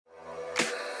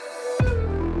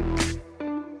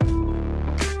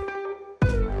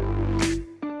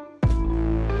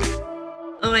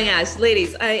my gosh,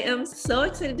 ladies, I am so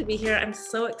excited to be here. I'm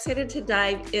so excited to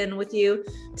dive in with you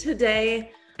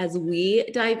today as we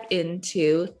dive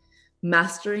into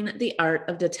mastering the art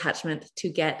of detachment to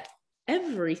get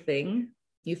everything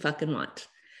you fucking want.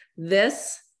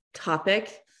 This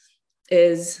topic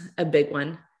is a big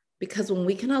one because when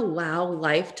we can allow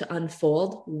life to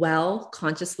unfold while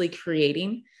consciously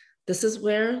creating, this is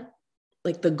where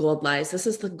like the gold lies. This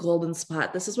is the golden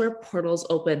spot. This is where portals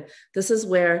open. This is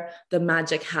where the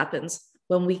magic happens.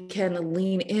 When we can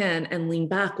lean in and lean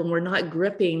back, when we're not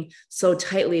gripping so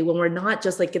tightly, when we're not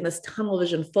just like in this tunnel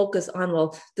vision focus on,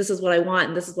 well, this is what I want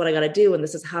and this is what I got to do and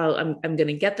this is how I'm going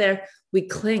to get there. We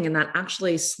cling and that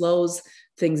actually slows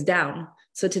things down.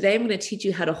 So today I'm going to teach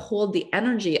you how to hold the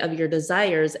energy of your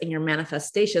desires and your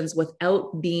manifestations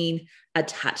without being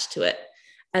attached to it.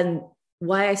 And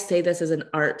why I say this is an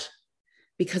art,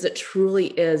 because it truly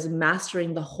is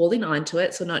mastering the holding on to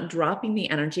it. So not dropping the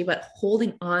energy, but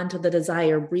holding on to the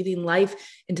desire, breathing life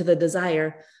into the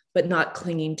desire, but not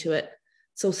clinging to it.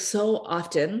 So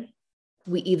often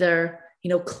we either,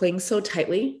 cling so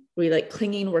tightly, we're like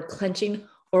clinging, we're clenching,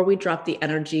 or we drop the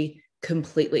energy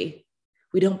completely.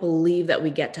 We don't believe that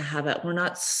we get to have it. We're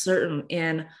not certain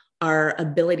in our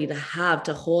ability to have,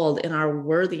 to hold, in our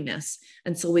worthiness.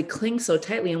 And so we cling so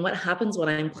tightly. And what happens when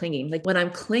I'm clinging? Like when I'm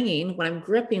clinging, when I'm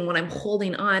gripping, when I'm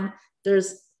holding on,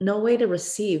 there's no way to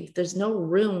receive. There's no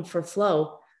room for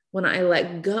flow. When I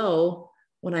let go,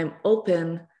 when I'm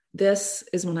open, this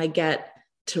is when I get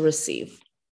to receive.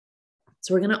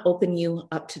 So we're going to open you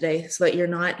up today so that you're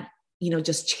not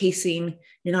just chasing,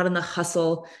 you're not in the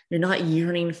hustle, you're not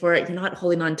yearning for it, you're not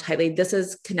holding on tightly. This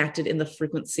is connected in the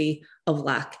frequency of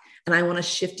lack. And I want to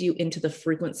shift you into the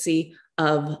frequency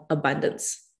of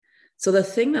abundance. So the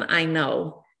thing that I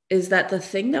know is that the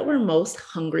thing that we're most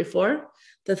hungry for,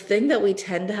 the thing that we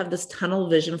tend to have this tunnel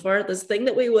vision for, this thing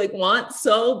that we want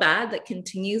so bad that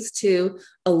continues to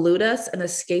elude us and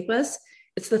escape us,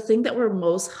 it's the thing that we're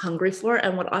most hungry for.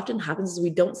 And what often happens is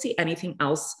we don't see anything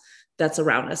else that's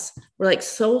around us. We're like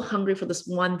so hungry for this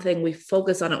one thing. We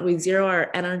focus on it. We zero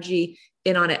our energy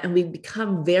in on it, and we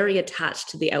become very attached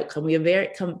to the outcome. We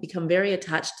become very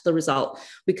attached to the result.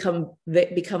 We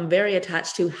become very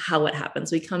attached to how it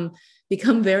happens. We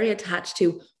become very attached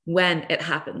to when it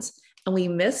happens. And we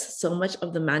miss so much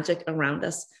of the magic around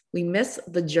us. We miss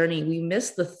the journey. We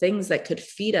miss the things that could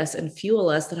feed us and fuel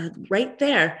us that are right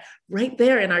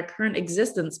there in our current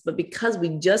existence. But because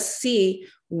we just see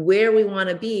where we want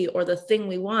to be or the thing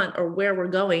we want or where we're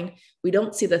going, we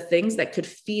don't see the things that could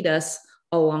feed us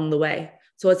along the way.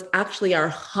 So it's actually our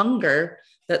hunger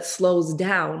that slows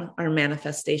down our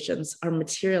manifestations, our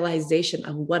materialization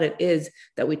of what it is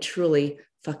that we truly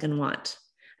fucking want.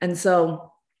 And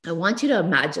so I want you to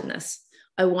imagine this.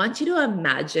 I want you to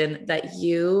imagine that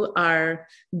you are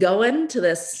going to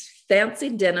this fancy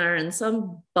dinner in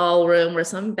some ballroom or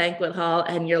some banquet hall,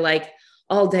 and you're like,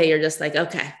 all day, you're just like,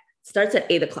 okay, it starts at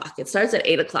 8:00. It starts at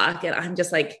 8:00. And I'm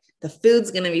just like, the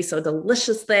food's going to be so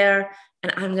delicious there.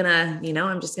 And I'm going to,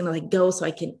 I'm just going to like go so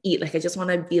I can eat. Like, I just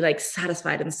want to be like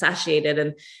satisfied and satiated.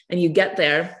 And you get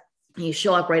there and you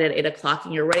show up right at 8:00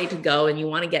 and you're ready to go. And you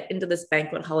want to get into this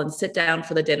banquet hall and sit down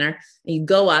for the dinner. And you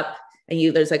go up and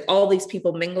there's like all these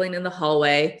people mingling in the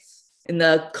hallway, in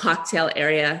the cocktail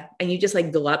area. And you just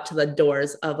like go up to the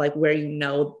doors of like where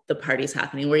the party's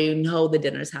happening, where the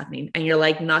dinner's happening. And you're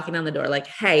like knocking on the door, like,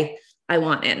 hey, I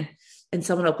want in. And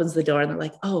someone opens the door and they're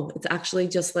like, oh, it's actually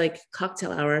just like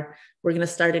cocktail hour. We're going to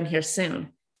start in here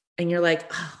soon. And you're like,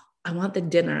 oh, I want the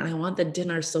dinner. And I want the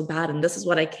dinner so bad. And this is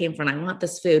what I came for. And I want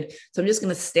this food. So I'm just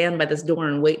going to stand by this door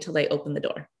and wait till they open the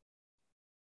door.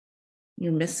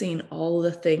 You're missing all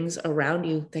the things around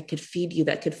you that could feed you,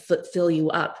 that could fill you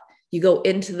up. You go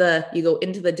into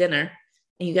the dinner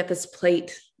and you get this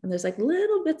plate and there's like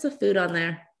little bits of food on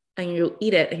there and you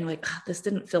eat it and you're like, oh, this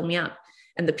didn't fill me up.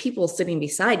 And the people sitting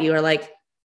beside you are like,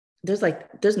 there's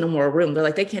no more room. They're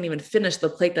like, they can't even finish the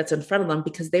plate that's in front of them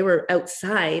because they were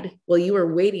outside while you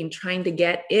were waiting, trying to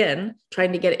get in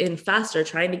faster,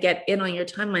 trying to get in on your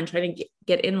timeline, trying to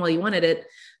get in while you wanted it.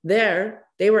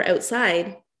 They were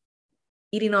outside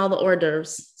eating all the hors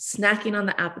d'oeuvres, snacking on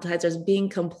the appetizers, being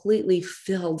completely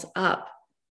filled up.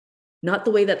 Not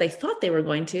the way that they thought they were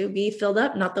going to be filled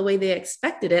up, not the way they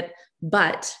expected it,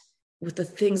 but with the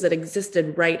things that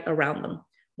existed right around them.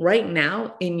 Right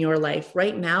now in your life,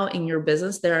 right now in your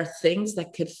business, there are things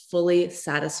that could fully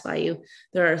satisfy you.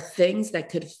 There are things that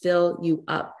could fill you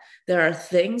up. There are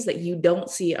things that you don't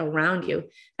see around you.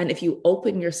 And if you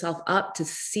open yourself up to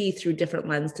see through different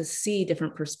lenses, to see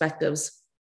different perspectives,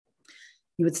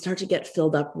 you would start to get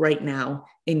filled up right now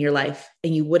in your life.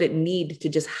 And you wouldn't need to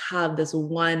just have this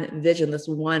one vision, this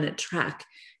one track.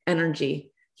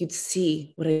 energy, you'd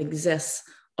see what exists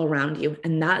around you.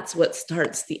 And that's what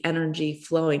starts the energy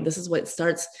flowing. This is what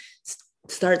starts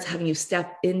having you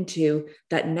step into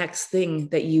that next thing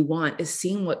that you want, is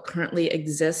seeing what currently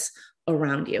exists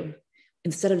around you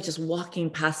instead of just walking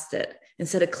past it,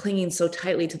 instead of clinging so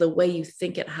tightly to the way you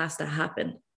think it has to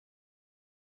happen.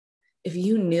 If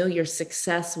you knew your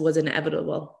success was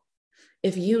inevitable,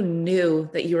 if you knew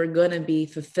that you were going to be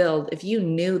fulfilled, if you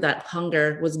knew that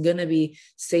hunger was going to be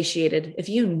satiated, if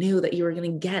you knew that you were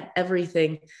going to get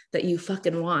everything that you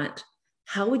fucking want,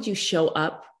 how would you show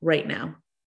up right now?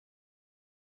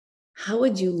 How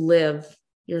would you live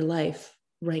your life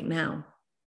right now?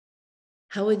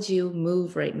 How would you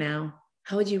move right now?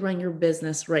 How would you run your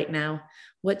business right now?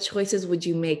 What choices would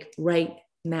you make right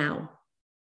now?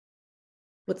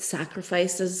 What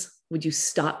sacrifices would you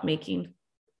stop making?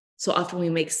 So often we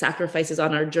make sacrifices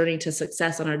on our journey to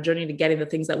success, on our journey to getting the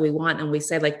things that we want. And we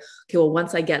say like, okay, well,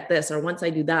 once I get this, or once I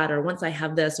do that, or once I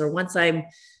have this, or once I'm,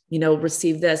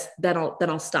 receive this, then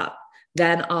I'll stop.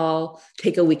 Then I'll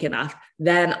take a weekend off.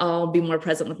 Then I'll be more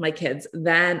present with my kids.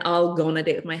 Then I'll go on a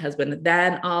date with my husband.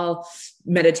 Then I'll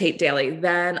meditate daily.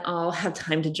 Then I'll have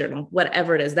time to journal,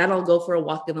 whatever it is. Then I'll go for a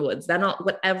walk in the woods. Then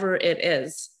whatever it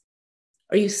is.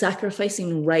 Are you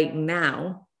sacrificing right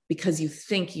now because you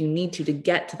think you need to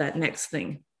get to that next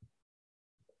thing?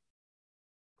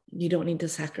 You don't need to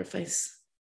sacrifice.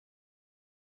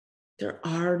 There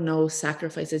are no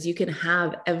sacrifices. You can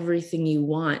have everything you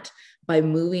want by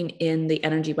moving in the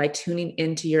energy, by tuning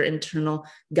into your internal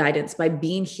guidance, by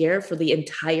being here for the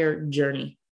entire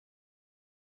journey.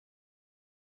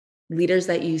 Leaders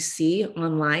that you see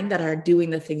online that are doing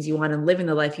the things you want and living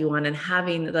the life you want and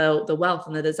having the wealth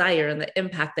and the desire and the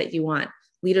impact that you want.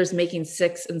 Leaders making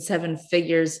 6 and 7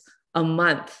 figures a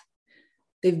month.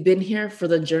 They've been here for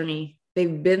the journey.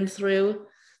 They've been through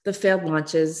the failed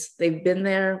launches. They've been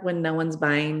there when no one's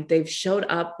buying. They've showed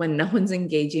up when no one's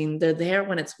engaging. They're there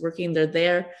when it's working. They're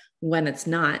there when it's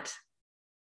not.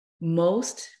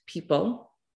 Most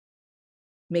people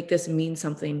make this mean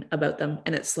something about them,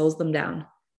 and it slows them down.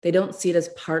 They don't see it as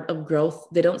part of growth.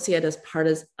 They don't see it as part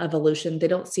of evolution. They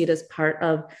don't see it as part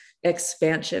of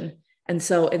expansion. And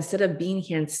so instead of being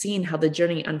here and seeing how the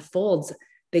journey unfolds,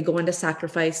 they go into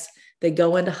sacrifice. They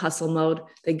go into hustle mode.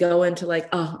 They go into like,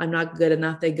 oh, I'm not good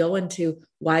enough. They go into,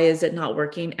 why is it not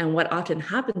working? And what often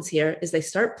happens here is they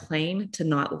start playing to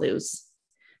not lose.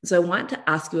 So I want to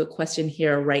ask you a question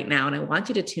here right now, and I want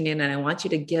you to tune in and I want you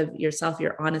to give yourself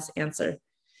your honest answer.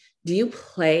 Do you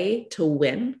play to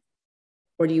win?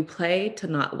 Or do you play to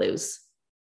not lose?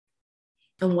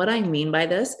 And what I mean by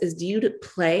this is, do you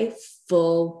play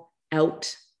full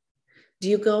out? Do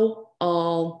you go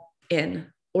all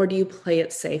in? Or do you play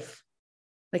it safe?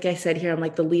 Like I said here, I'm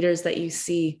like the leaders that you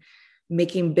see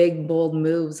making big, bold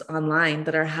moves online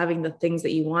that are having the things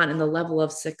that you want and the level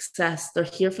of success. They're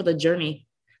here for the journey.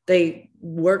 They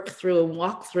work through and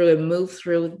walk through and move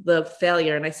through the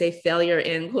failure. And I say failure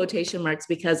in quotation marks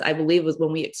because I believe was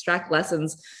when we extract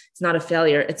lessons, it's not a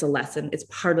failure, it's a lesson. It's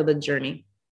part of the journey.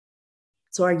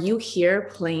 So are you here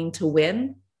playing to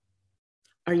win?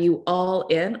 Are you all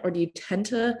in, or do you tend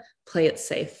to play it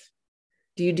safe?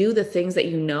 Do you do the things that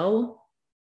you know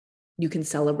you can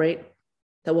celebrate,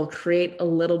 that will create a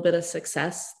little bit of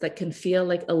success, that can feel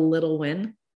like a little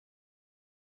win?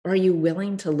 Or are you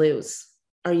willing to lose?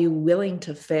 Are you willing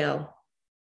to fail?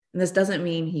 And this doesn't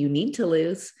mean you need to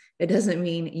lose. It doesn't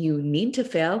mean you need to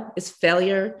fail. Is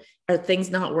failure, are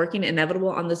things not working inevitable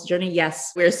on this journey?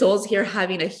 Yes, we're souls here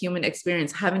having a human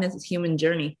experience, having a human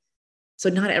journey. So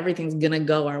not everything's going to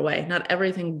go our way. Not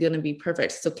everything's going to be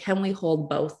perfect. So can we hold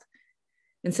both?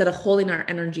 Instead of holding our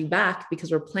energy back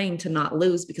because we're playing to not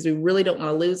lose, because we really don't want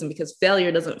to lose, and because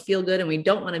failure doesn't feel good, and we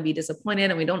don't want to be disappointed,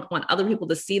 and we don't want other people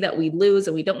to see that we lose,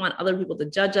 and we don't want other people to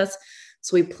judge us.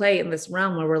 So we play in this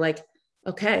realm where we're like,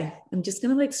 okay, I'm just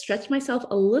going to like stretch myself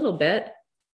a little bit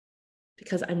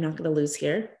because I'm not going to lose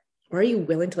here. Or are you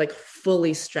willing to like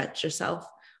fully stretch yourself?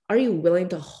 Are you willing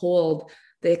to hold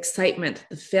the excitement,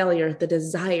 the failure, the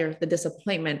desire, the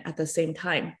disappointment at the same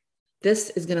time?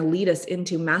 This is going to lead us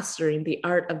into mastering the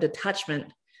art of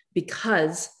detachment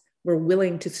because we're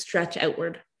willing to stretch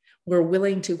outward. We're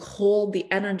willing to hold the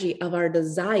energy of our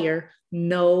desire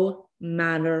no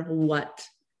matter what.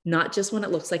 Not just when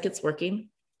it looks like it's working,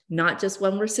 not just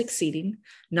when we're succeeding,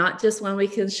 not just when we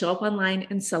can show up online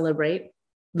and celebrate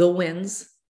the wins.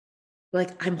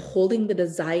 Like, I'm holding the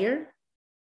desire.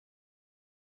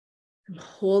 I'm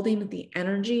holding the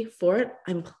energy for it.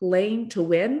 I'm playing to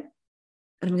win.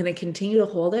 And I'm going to continue to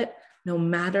hold it no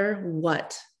matter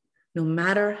what, no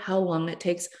matter how long it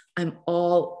takes. I'm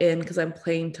all in because I'm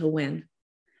playing to win.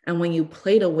 And when you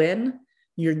play to win,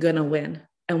 you're going to win.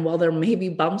 And while there may be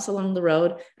bumps along the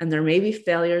road and there may be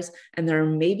failures and there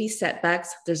may be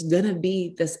setbacks, there's going to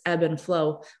be this ebb and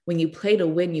flow. When you play to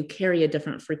win, you carry a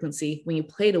different frequency. When you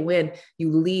play to win,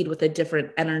 you lead with a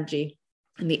different energy.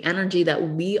 And the energy that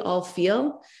we all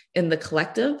feel in the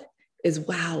collective is,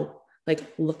 wow, like,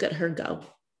 look at her go.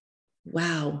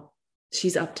 Wow,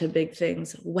 she's up to big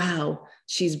things. Wow,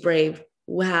 she's brave.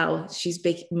 Wow, she's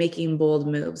making bold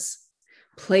moves.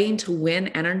 Playing to win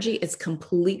energy is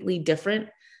completely different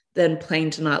than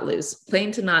playing to not lose.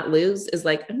 Playing to not lose is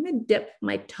like, I'm going to dip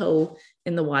my toe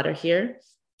in the water here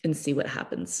and see what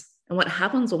happens. And what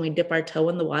happens when we dip our toe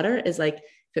in the water is like,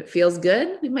 if it feels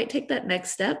good, we might take that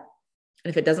next step. And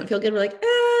if it doesn't feel good, we're like,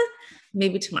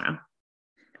 maybe tomorrow.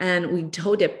 And we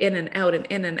toe dip in and out and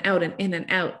in and out and in and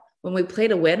out. When we play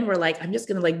to win, we're like, I'm just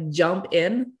going to like jump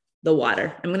in the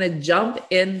water. I'm going to jump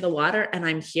in the water and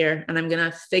I'm here and I'm going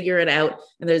to figure it out.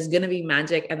 And there's going to be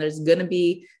magic and there's going to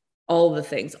be all the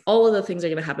things. All of the things are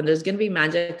going to happen. There's going to be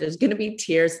magic. There's going to be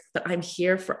tears, but I'm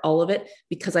here for all of it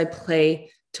because I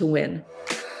play to win.